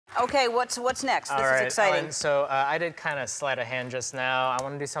Okay, what's next? This is right, exciting. Ellen, so I did kind of sleight of hand just now. I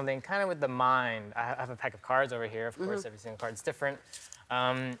want to do something kind of with the mind. I have a pack of cards over here. Of course, every single card's different.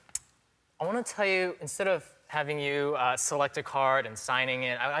 I want to tell you, instead of having you select a card and signing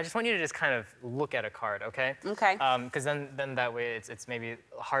it, I just want you to just kind of look at a card, okay? Okay. Because then that way it's maybe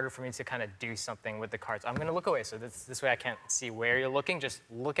harder for me to kind of do something with the cards. I'm going to look away, so this way I can't see where you're looking. Just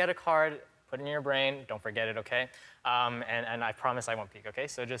look at a card, put it in your brain, don't forget it, okay? And I promise I won't peek, okay?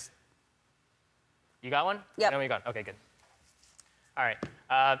 So just, you got one? Yep. No, you got it. Okay, good. All right.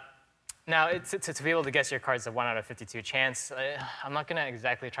 Now, to be able to guess your cards, a 1 out of 52 chance. I'm not going to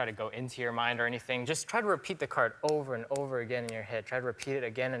exactly try to go into your mind or anything. Just try to repeat the card over and over again in your head. Try to repeat it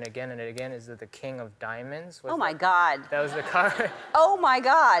again and again and again. Is it the King of Diamonds? Oh, my God. That was the card? Oh, my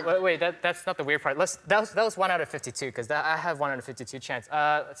God. Wait, that's not the weird part. That was 1 out of 52, because I have 1 out of 52 chance.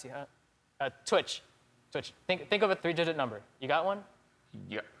 Let's see. Twitch. Think of a 3-digit number. You got one?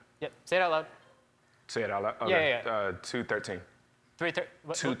 Yep. Yep. Say it out loud. Say it out loud? Yeah, Okay. yeah. 213. 213.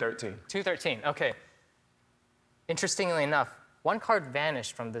 213. 213, okay. Interestingly enough, one card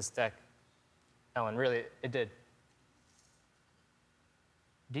vanished from this deck. Ellen, really, it did.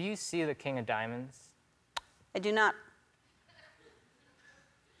 Do you see the King of Diamonds? I do not.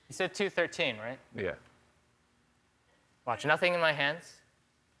 You said 213, right? Yeah. Watch, nothing in my hands.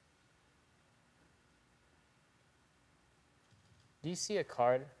 Do you see a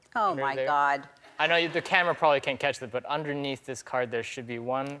card? Oh, under my there? God. I know the camera probably can't catch that, but underneath this card, there should be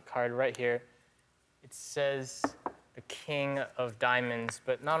one card right here. It says the King of Diamonds,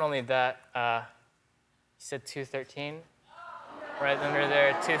 but not only that, you said 213? Right under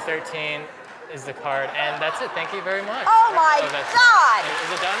there, 213 is the card, and that's it. Thank you very much. Oh, my God!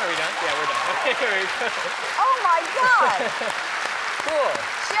 Is it done? Are we done? Yeah, we're done. Okay, here we go. Oh, my God! Cool.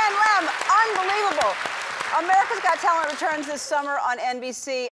 Shin Lim, unbelievable. America's Got Talent returns this summer on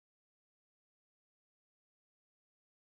NBC.